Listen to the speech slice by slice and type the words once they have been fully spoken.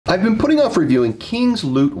I've been putting off reviewing King's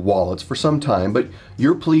Loot wallets for some time, but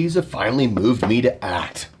your pleas have finally moved me to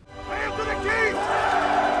act. Hail to the king!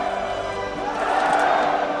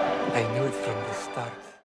 I knew it from the start.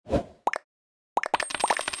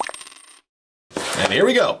 And here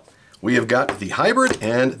we go. We have got the Hybrid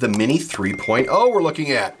and the Mini 3.0 we're looking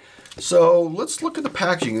at. So let's look at the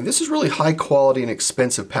packaging. This is really high quality and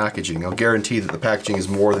expensive packaging. I'll guarantee that the packaging is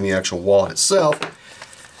more than the actual wallet itself,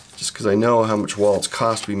 just because I know how much wallets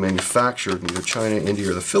cost to be manufactured in either China, India,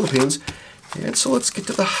 or the Philippines. And so let's get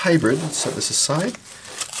to the Hybrid and set this aside.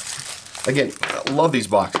 Again, I love these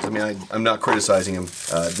boxes. I mean, I'm not criticizing them.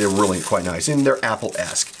 They're really quite nice, and they're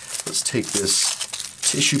Apple-esque. Let's take this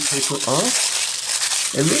tissue paper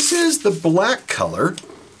off. And this is the black color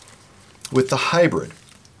with the Hybrid.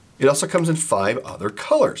 It also comes in 5 other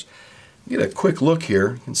colors. Get a quick look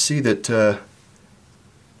here. You can see that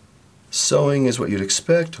sewing is what you'd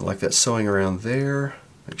expect. I like that sewing around there.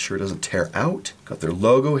 Make sure it doesn't tear out. Got their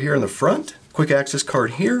logo here in the front. Quick access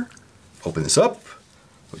card here. Open this up.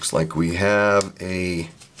 Looks like we have a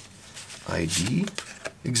ID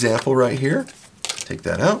example right here. Take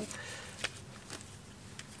that out.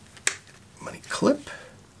 Money clip.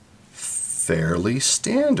 Fairly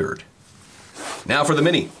standard. Now for the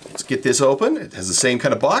Mini. Let's get this open. It has the same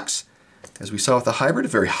kind of box as we saw with the Hybrid. A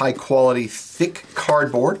very high quality, thick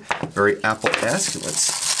cardboard. Very Apple-esque.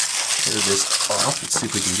 Let's tear this off. Let's see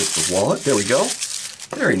if we can get the wallet. There we go.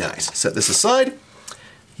 Very nice. Set this aside.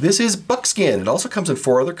 This is buckskin. It also comes in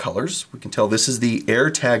 4 other colors. We can tell this is the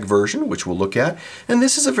AirTag version, which we'll look at. And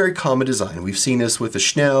this is a very common design. We've seen this with the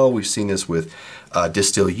Schnell. We've seen this with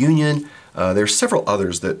Distill Union. There's several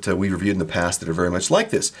others that we've reviewed in the past that are very much like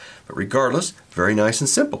this. But regardless, very nice and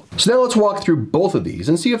simple. So now let's walk through both of these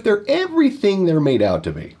and see if they're everything they're made out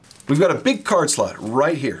to be. We've got a big card slot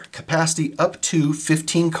right here. Capacity up to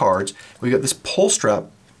 15 cards. We've got this pull strap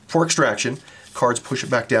for extraction. Cards push it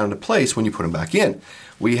back down into place when you put them back in.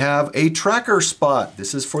 We have a tracker spot.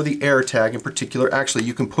 This is for the AirTag in particular. Actually,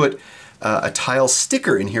 you can put a tile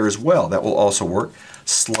sticker in here as well. That will also work.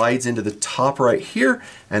 Slides into the top right here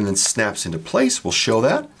and then snaps into place. We'll show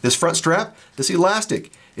that. This front strap, this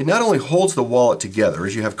elastic, it not only holds the wallet together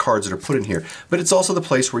as you have cards that are put in here, but it's also the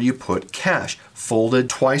place where you put cash, folded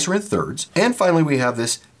twice or in thirds. And finally, we have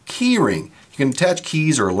this key ring. You can attach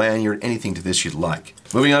keys or a lanyard, anything to this you'd like.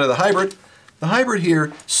 Moving on to the Hybrid. The Hybrid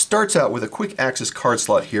here starts out with a quick access card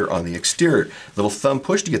slot here on the exterior. Little thumb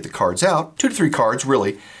push to get the cards out, 2 to 3 cards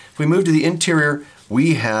really. If we move to the interior,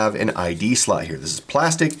 we have an ID slot here. This is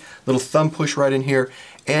plastic, little thumb push right in here,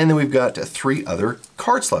 and then we've got 3 other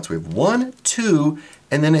card slots. We have 1, 2,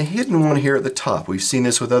 and then a hidden one here at the top. We've seen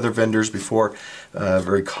this with other vendors before,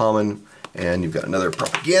 very common. And you've got another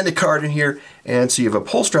propaganda card in here, and so you have a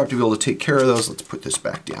pull strap to be able to take care of those. Let's put this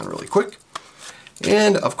back down really quick.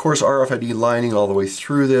 And of course RFID lining all the way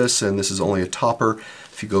through this, and this is only a topper.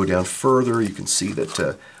 If you go down further, you can see that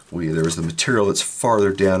there's the material that's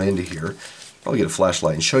farther down into here. Probably get a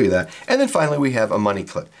flashlight and show you that. And then finally we have a money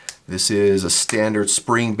clip. This is a standard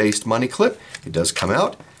spring-based money clip. It does come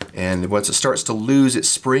out, and once it starts to lose its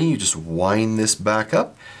spring, you just wind this back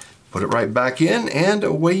up, put it right back in, and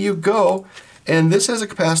away you go. And this has a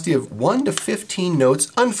capacity of 1 to 15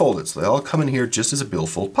 notes unfolded, so they all come in here just as a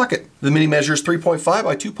billfold pocket. The Mini measures 3.5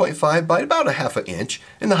 by 2.5 by about a ½ inch,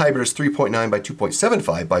 and the Hybrid is 3.9 by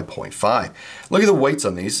 2.75 by 0.5. Look at the weights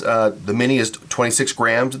on these. The Mini is 26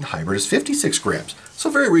 grams and the Hybrid is 56 grams,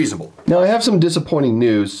 so very reasonable. Now I have some disappointing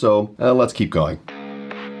news, so let's keep going.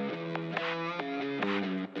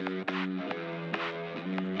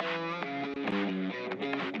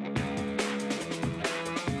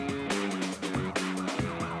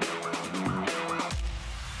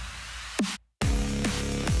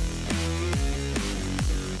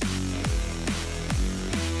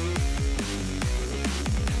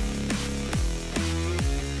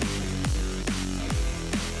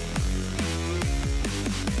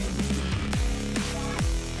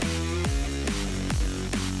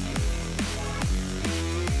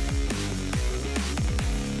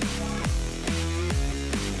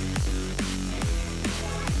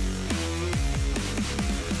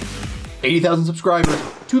 $80,000 subscribers,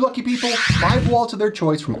 2 lucky people, 5 wallets of their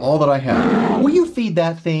choice from all that I have. Will you feed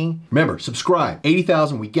that thing? Remember, subscribe.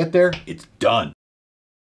 80,000, we get there, it's done.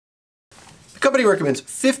 The company recommends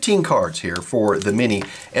 15 cards here for the Mini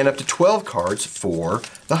and up to 12 cards for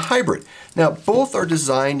the Hybrid. Now, both are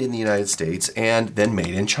designed in the United States and then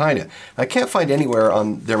made in China. I can't find anywhere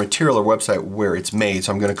on their material or website where it's made,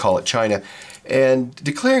 so I'm going to call it China. And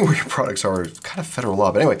declaring where your products are is kind of federal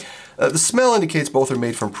law. But anyway, the smell indicates both are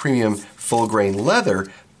made from premium full grain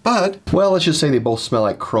leather, but, well, let's just say they both smell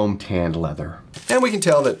like chrome tanned leather. And we can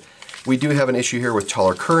tell that we do have an issue here with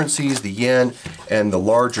taller currencies. The yen and the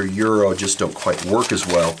larger euro just don't quite work as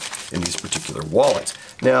well in these particular wallets.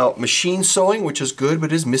 Now, machine sewing, which is good,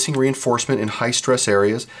 but is missing reinforcement in high stress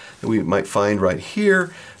areas that we might find right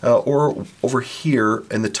here or over here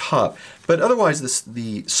in the top. But otherwise,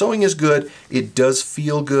 the sewing is good, it does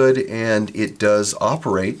feel good, and it does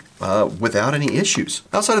operate without any issues.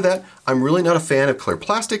 Outside of that, I'm really not a fan of clear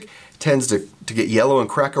plastic. Tends to get yellow and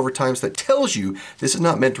crack over time, so that tells you this is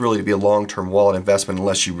not meant really to be a long-term wallet investment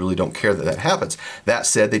unless you really don't care that that happens. That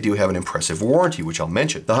said, they do have an impressive warranty, which I'll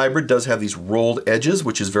mention. The hybrid does have these rolled edges,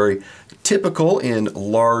 which is very typical in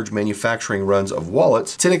large manufacturing runs of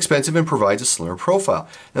wallets. It's inexpensive and provides a slimmer profile.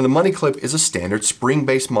 Now the money clip is a standard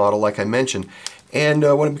spring-based model, like I mentioned, and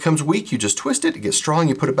when it becomes weak, you just twist it, it gets strong,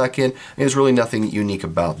 you put it back in, and there's really nothing unique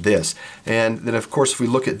about this. And then of course, if we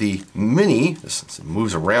look at the mini, this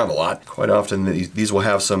moves around a lot. Quite often these will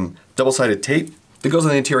have some double-sided tape that goes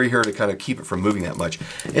on the interior here to kind of keep it from moving that much.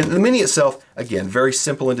 And the mini itself, again, very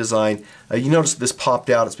simple in design. You notice this popped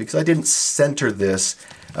out, it's because I didn't center this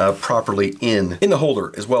properly in the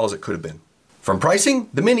holder as well as it could have been. From pricing,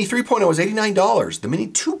 the Mini 3.0 is $89. The Mini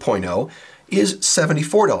 2.0 is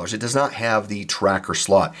 $74. It does not have the tracker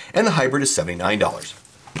slot, and the hybrid is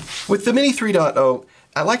 $79. With the Mini 3.0,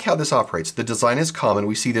 I like how this operates. The design is common.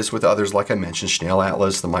 We see this with others, like I mentioned, Schnell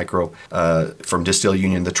Atlas, the Micro from Distill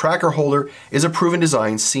Union. The tracker holder is a proven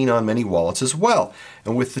design seen on many wallets as well.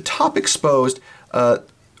 And with the top exposed,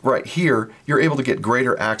 right here, you're able to get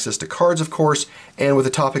greater access to cards, of course, and with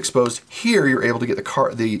the top exposed here, you're able to get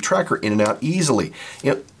the tracker in and out easily.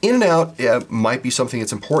 You know, in and out might be something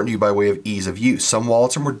that's important to you by way of ease of use. Some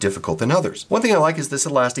wallets are more difficult than others. One thing I like is this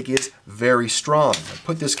elastic is very strong. I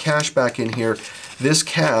put this cash back in here. This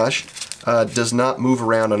cash does not move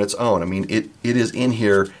around on its own. I mean, it is in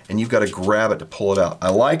here and you've got to grab it to pull it out. I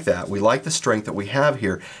like that. We like the strength that we have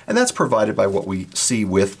here, and that's provided by what we see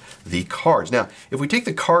with the cards. Now, if we take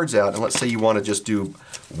the cards out, and let's say you want to just do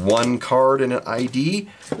one card and an ID,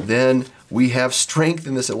 then we have strength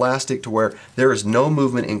in this elastic to where there is no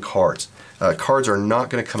movement in cards. Cards are not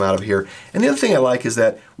going to come out of here. And the other thing I like is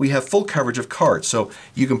that we have full coverage of cards. So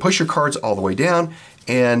you can push your cards all the way down,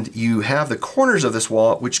 and you have the corners of this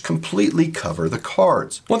wallet which completely cover the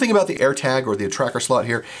cards. One thing about the AirTag or the tracker slot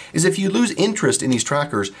here is if you lose interest in these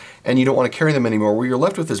trackers and you don't want to carry them anymore, well, you're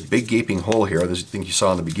left with this big gaping hole here. This thing you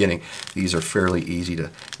saw in the beginning. These are fairly easy to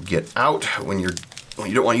get out when you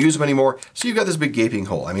don't want to use them anymore. So you've got this big gaping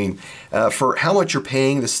hole. I mean, for how much you're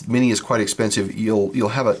paying, this Mini is quite expensive. You'll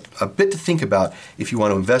have a bit to think about if you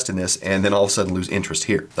want to invest in this and then all of a sudden lose interest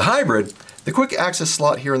here. The hybrid, the quick access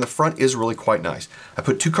slot here in the front is really quite nice. I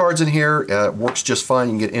put two cards in here, it works just fine.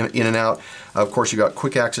 You can get in and out. Of course, you got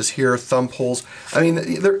quick access here, thumb pulls. I mean,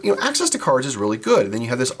 access to cards is really good. And then you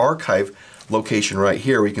have this archive location right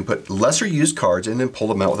here where you can put lesser used cards and then pull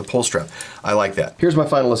them out with a pull strap. I like that. Here's my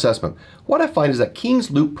final assessment. What I find is that King's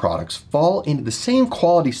Loop products fall into the same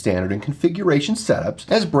quality standard and configuration setups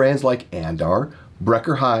as brands like Andar,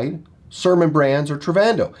 Brecker Hide, Sermon Brands, or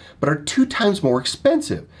Travando, but are 2 times more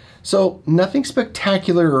expensive. So nothing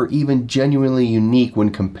spectacular or even genuinely unique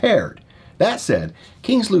when compared. That said,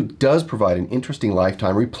 King's Loop does provide an interesting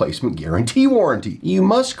lifetime replacement guarantee warranty. You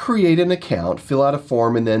must create an account, fill out a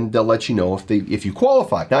form, and then they'll let you know if you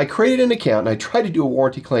qualify. Now, I created an account and I tried to do a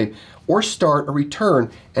warranty claim or start a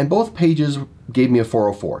return, and both pages gave me a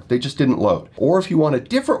 404. They just didn't load. Or if you want a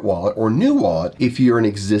different wallet or new wallet, if you're an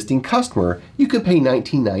existing customer, you could pay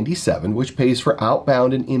 $19.97, which pays for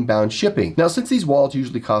outbound and inbound shipping. Now, since these wallets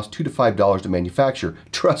usually cost $2 to $5 to manufacture,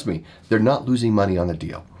 trust me, they're not losing money on the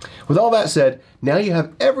deal. With all that said, now you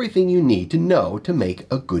have everything you need to know to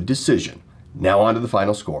make a good decision. Now on to the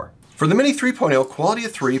final score. For the Mini 3.0, quality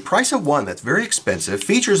of 3, price of 1, that's very expensive,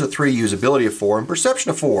 features of 3, usability of 4, and perception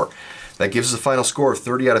of 4. That gives us a final score of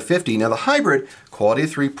 30 out of 50. Now the hybrid, quality of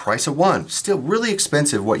 3, price of 1. Still really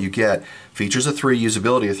expensive what you get. Features of 3,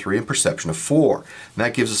 usability of 3, and perception of 4. And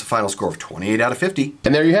that gives us a final score of 28 out of 50.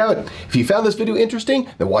 And there you have it. If you found this video interesting,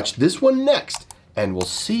 then watch this one next. And we'll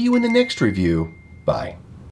see you in the next review. Bye.